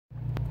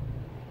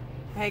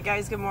Hey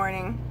guys, good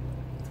morning.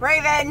 It's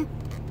Raven.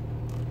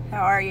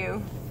 How are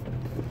you?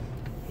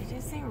 It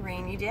is a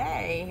rainy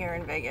day here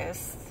in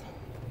Vegas.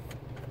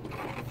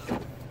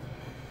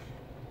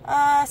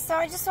 So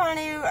I just wanted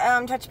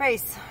to touch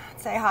base,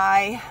 say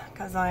hi,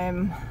 because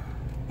I'm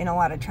in a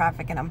lot of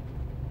traffic and I'm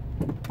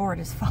bored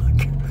as fuck.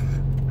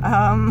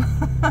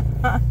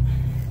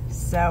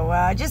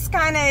 So just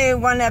kind of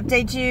want to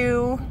update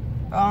you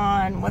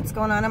on what's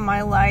going on in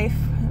my life,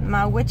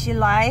 my witchy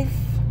life.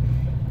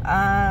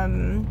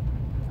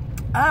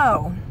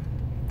 Oh,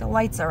 the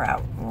lights are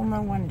out. Well,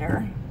 no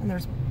wonder. And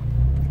there's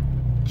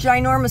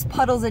ginormous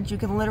puddles that you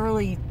can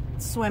literally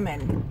swim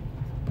in.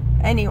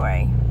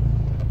 Anyway.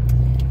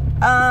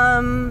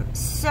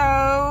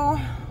 So,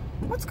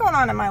 what's going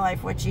on in my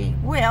life, witchy?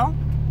 Well,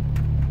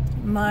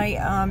 my,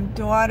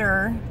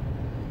 daughter,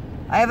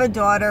 I have a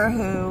daughter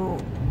who,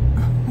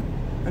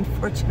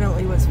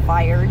 unfortunately, was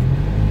fired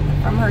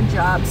from her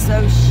job.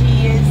 So,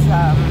 she is,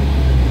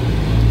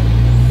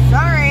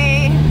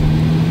 sorry.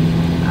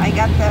 I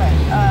got the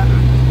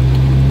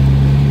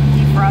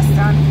defrost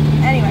on.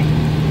 Anyway,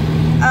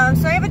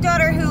 so I have a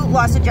daughter who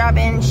lost a job,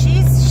 and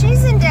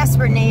she's in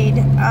desperate need.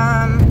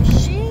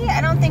 I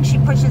don't think she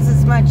pushes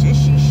as much as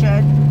she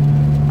should,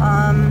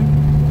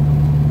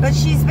 but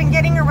she's been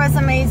getting her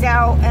resumes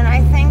out, and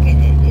I think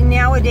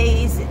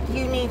nowadays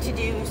you need to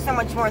do so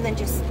much more than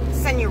just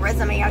send your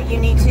resume out. You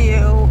need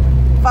to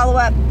follow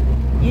up.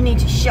 You need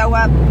to show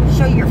up,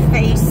 show your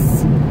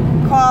face,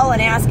 call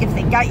and ask if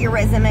they got your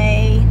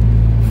resume.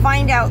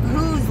 Find out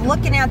who's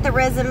looking at the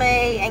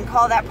resume and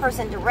call that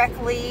person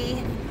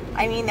directly.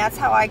 I mean, that's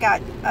how I got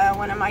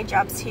one of my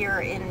jobs here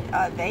in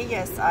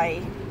Vegas.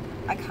 I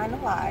kind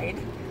of lied.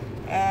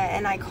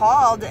 And I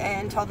called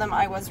and told them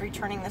I was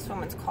returning this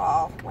woman's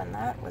call when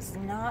that was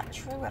not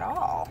true at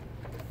all.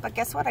 But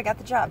guess what? I got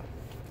the job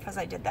because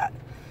I did that.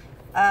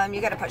 You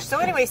got to push. So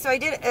anyway, so I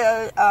did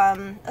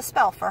a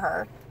spell for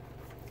her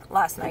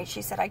last night.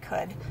 She said I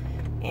could.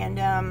 And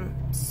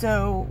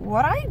so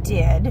what I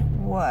did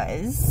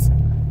was...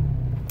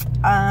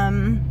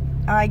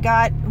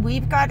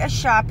 we've got a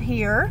shop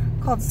here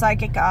called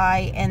Psychic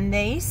Eye, and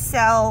they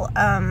sell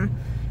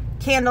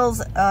candles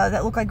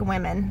that look like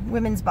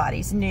women's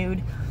bodies,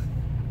 nude.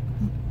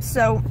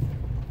 So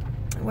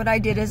what I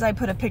did is I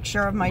put a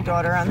picture of my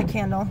daughter on the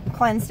candle,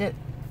 cleansed it.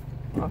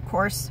 Of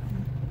course,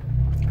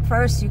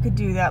 first you could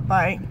do that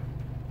by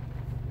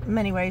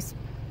many ways.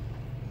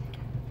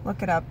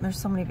 Look it up. There's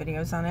so many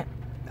videos on it.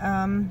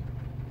 I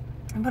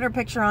put her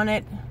picture on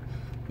it.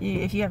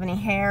 If you have any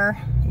hair,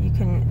 you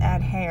can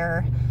add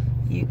hair.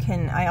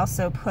 I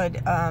also put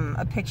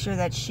a picture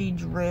that she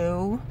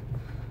drew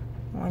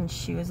when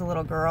she was a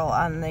little girl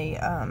on the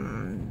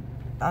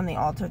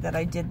altar that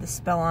I did the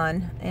spell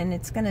on. And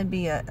it's going to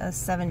be a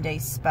 7-day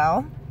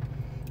spell.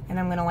 And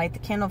I'm going to light the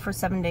candle for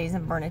 7 days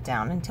and burn it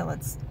down until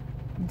it's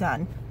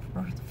done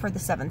for the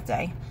 7th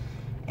day.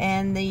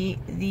 And the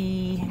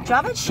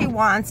job that she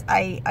wants,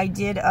 I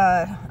did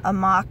a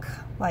mock,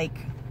 like,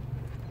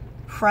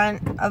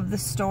 front of the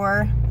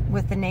store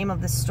with the name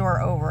of the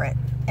store over it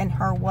and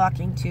her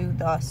walking to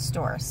the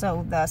store,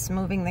 so thus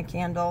moving the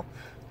candle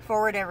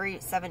forward every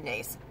 7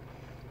 days.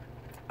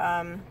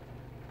 I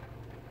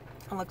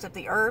looked up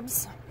the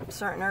herbs,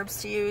 certain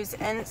herbs to use,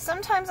 and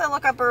sometimes I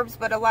look up herbs,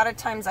 but a lot of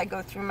times I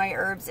go through my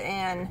herbs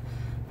and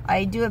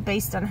I do it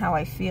based on how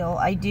I feel.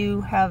 I do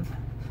have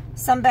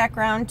some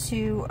background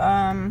to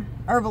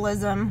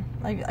herbalism.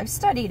 I've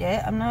studied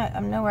it.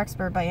 I'm no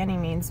expert by any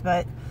means,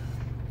 but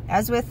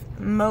as with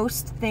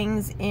most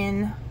things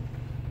in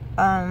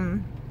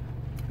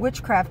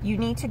witchcraft, you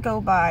need to go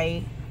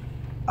by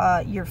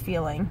your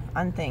feeling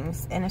on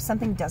things. And if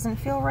something doesn't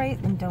feel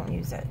right, then don't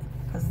use it,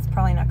 because it's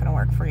probably not going to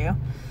work for you.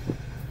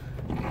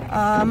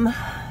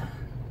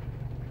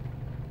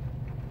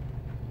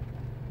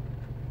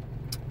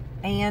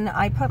 And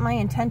I put my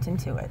intent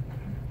into it.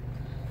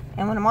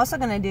 And what I'm also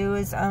going to do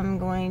is I'm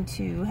going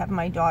to have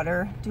my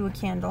daughter do a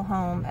candle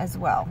home as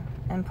well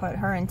and put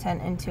her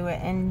intent into it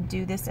and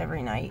do this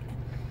every night.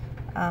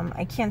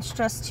 I can't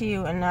stress to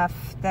you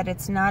enough that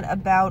it's not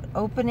about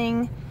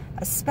opening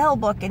a spell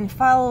book and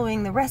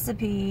following the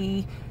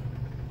recipe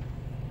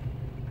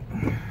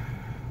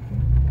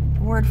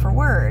word for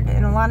word.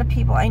 And a lot of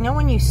people, I know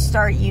when you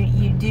start,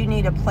 you do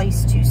need a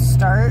place to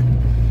start,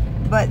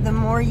 but the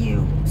more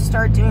you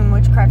start doing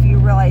witchcraft, you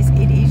realize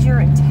it is your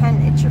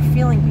intent, it's your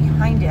feeling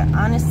behind it.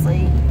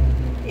 Honestly,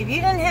 if you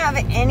didn't have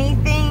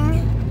anything,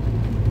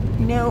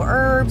 you know,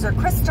 herbs or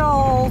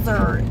crystals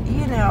or,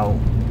 you know,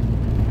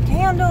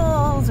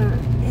 candles, or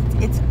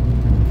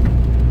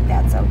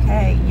that's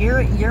okay.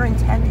 Your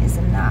intent is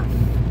enough.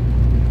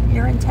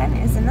 Your intent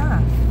is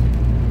enough.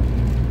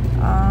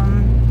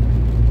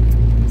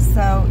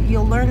 So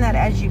you'll learn that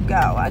as you go.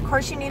 Of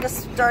course, you need a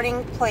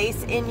starting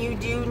place, and you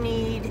do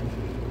need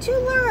to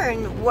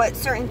learn what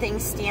certain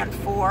things stand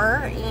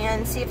for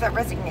and see if that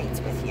resonates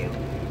with you.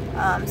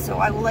 So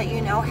I will let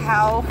you know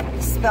how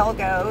the spell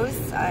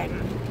goes.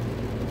 I'm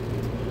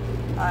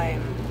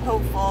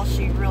hopeful.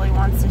 She really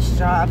wants this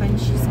job, and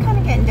she's kind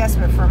of getting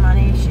desperate for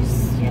money.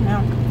 She's, you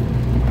know,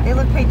 they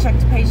live paycheck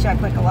to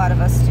paycheck like a lot of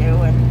us do,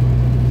 and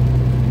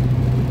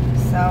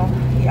so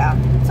yeah.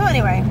 So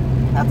anyway,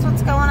 that's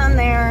what's going on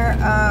there.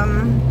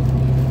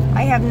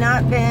 I have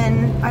not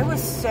been, I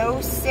was so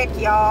sick,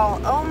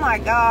 y'all. Oh my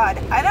God.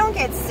 I don't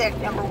get sick,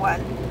 number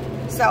one.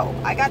 So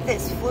I got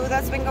this flu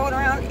that's been going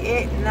around.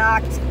 It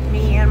knocked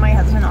me and my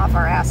husband off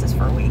our asses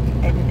for a week.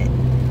 And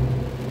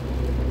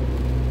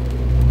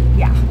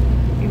yeah,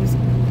 it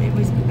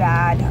was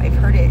bad. I've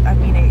heard it. I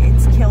mean,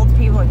 it's killed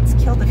people. It's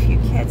killed a few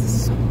kids.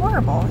 It's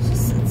horrible.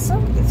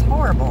 It's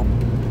horrible.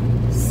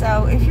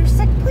 So if you're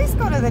sick, please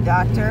go to the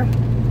doctor.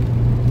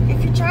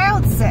 If your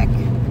child's sick,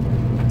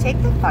 take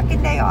the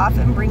fucking day off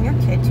and bring your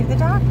kid to the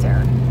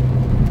doctor.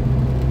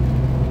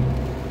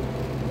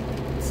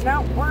 It's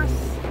not worth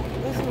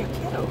losing your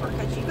kid over,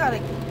 because you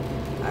gotta,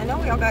 I know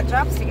we all got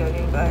jobs to go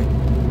to, but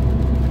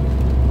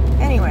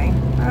anyway,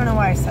 I don't know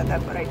why I said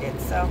that, but I did.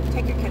 So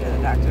take your kid to the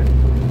doctor.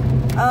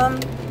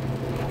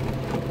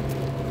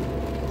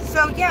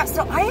 So yeah,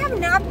 so I have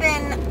not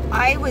been,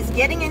 I was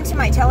getting into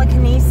my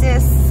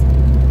telekinesis.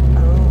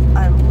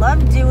 I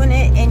love doing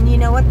it, and you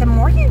know what, the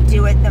more you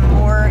do it, the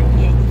more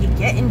you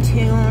get in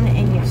tune,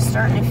 and you're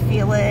starting to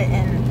feel it,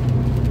 and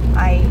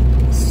I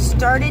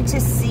started to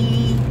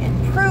see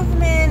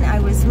improvement. I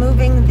was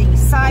moving the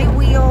side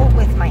wheel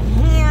with my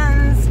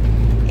hands,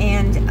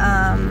 and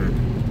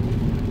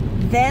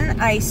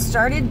then I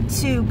started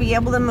to be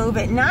able to move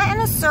it, not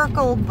in a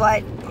circle,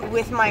 but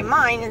with my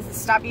mind, and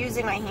stop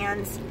using my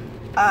hands.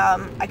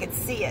 I could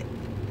see it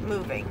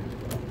moving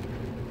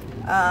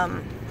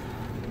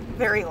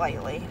very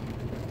lightly.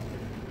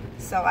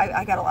 So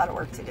I got a lot of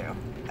work to do.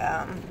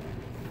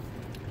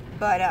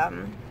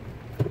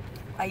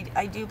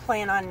 I do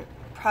plan on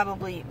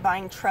probably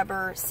buying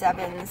Trevor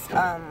Seven's,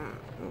 going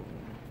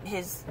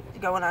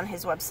on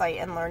his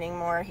website and learning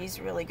more. He's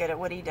really good at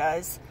what he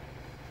does.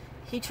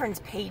 He turns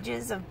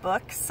pages of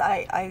books.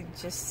 I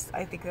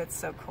think that's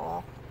so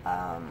cool.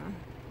 I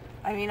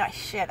mean,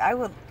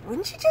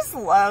 wouldn't you just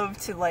love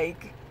to,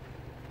 like,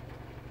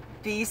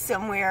 be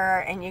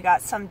somewhere and you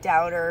got some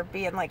doubter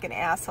being like an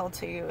asshole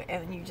to you,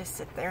 and you just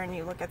sit there and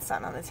you look at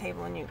something on the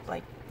table and you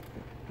like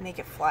make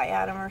it fly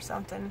at him or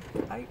something?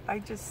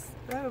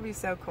 That would be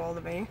so cool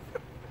to me.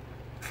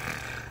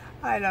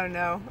 I don't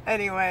know.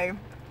 Anyway,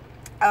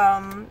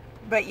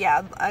 but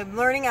yeah, I'm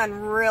learning on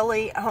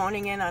really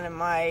honing in on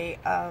my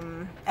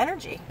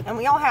energy, and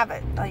we all have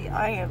it.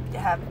 I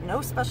have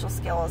no special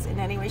skills in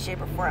any way, shape,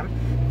 or form.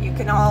 You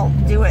can all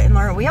do it and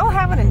learn. We all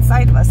have it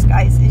inside of us,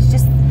 guys. It's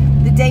just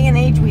the day and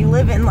age we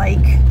live in,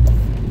 like,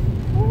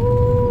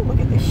 ooh, look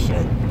at this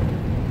shit.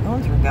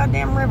 Going through a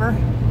goddamn river.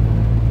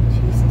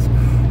 Jesus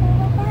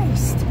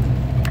Christ.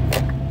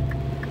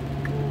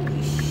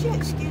 Holy shit,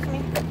 excuse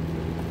me. Let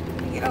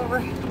me get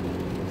over.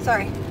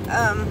 Sorry.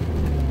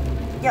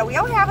 Yeah, we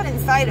all have it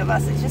inside of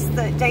us. It's just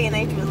the day and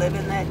age we live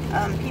in that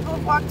people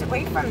have walked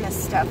away from this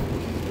stuff.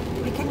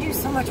 We can do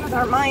so much with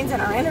our minds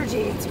and our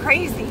energy. It's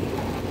crazy.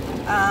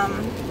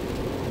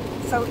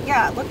 So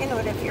yeah, look into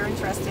it if you're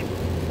interested.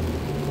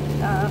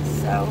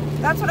 So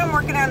that's what I'm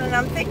working on, and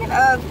I'm thinking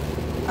of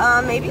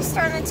maybe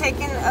starting to take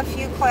in a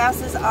few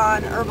classes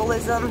on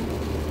herbalism.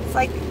 It's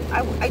like,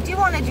 I do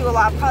want to do a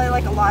lot, probably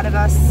like a lot of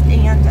us,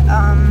 and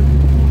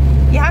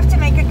you have to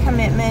make a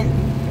commitment.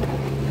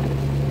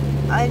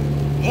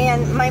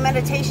 And my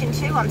meditation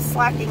too, I'm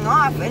slacking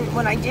off, and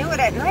when I do it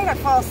at night, I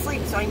fall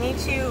asleep. So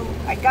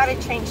I got to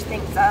change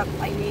things up.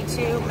 I need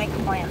to make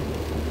a plan,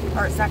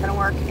 or it's not going to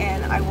work,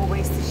 and I will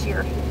waste this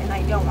year, and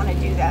I don't want to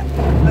do that.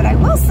 But I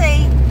will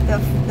say,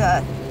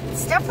 the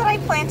stuff that I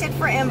planted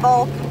for in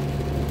bulk,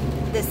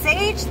 the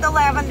sage, the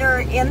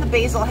lavender, and the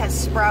basil has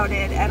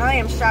sprouted, and I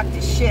am shocked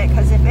as shit,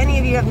 because if any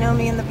of you have known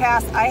me in the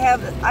past, I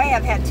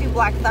have had 2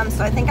 black thumbs,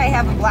 so I think I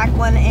have a black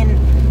one, and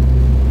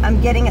I'm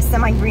getting a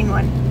semi-green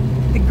one.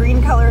 The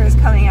green color is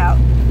coming out.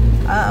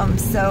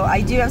 So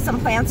I do have some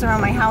plants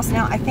around my house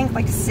now, I think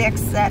like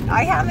 6 that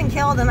I haven't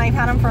killed, and I've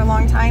had them for a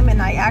long time,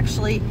 and I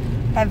actually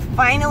have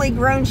finally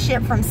grown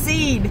shit from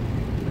seed,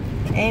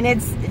 and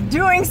it's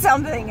doing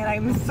something, and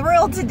I'm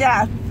thrilled to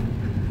death.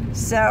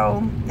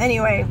 So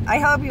anyway, I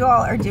hope you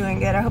all are doing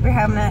good. I hope you're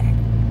having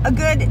a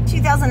good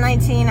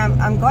 2019.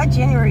 I'm glad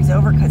January's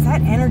over, because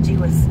that energy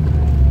was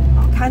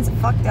all kinds of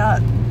fucked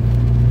up.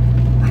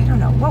 I don't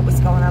know what was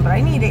going on, but I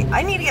need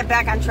to get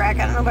back on track.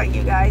 I don't know about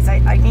you guys.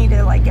 I need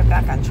to like get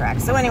back on track.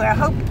 So anyway, I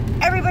hope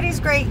everybody's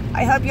great.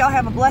 I hope y'all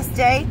have a blessed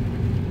day,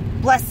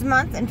 blessed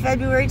month in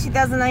February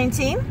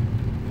 2019.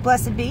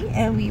 Blessed be,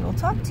 and we will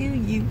talk to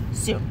you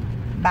soon.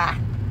 Bye.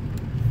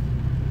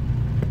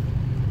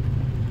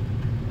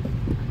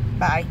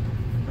 Bye.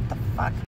 What the fuck?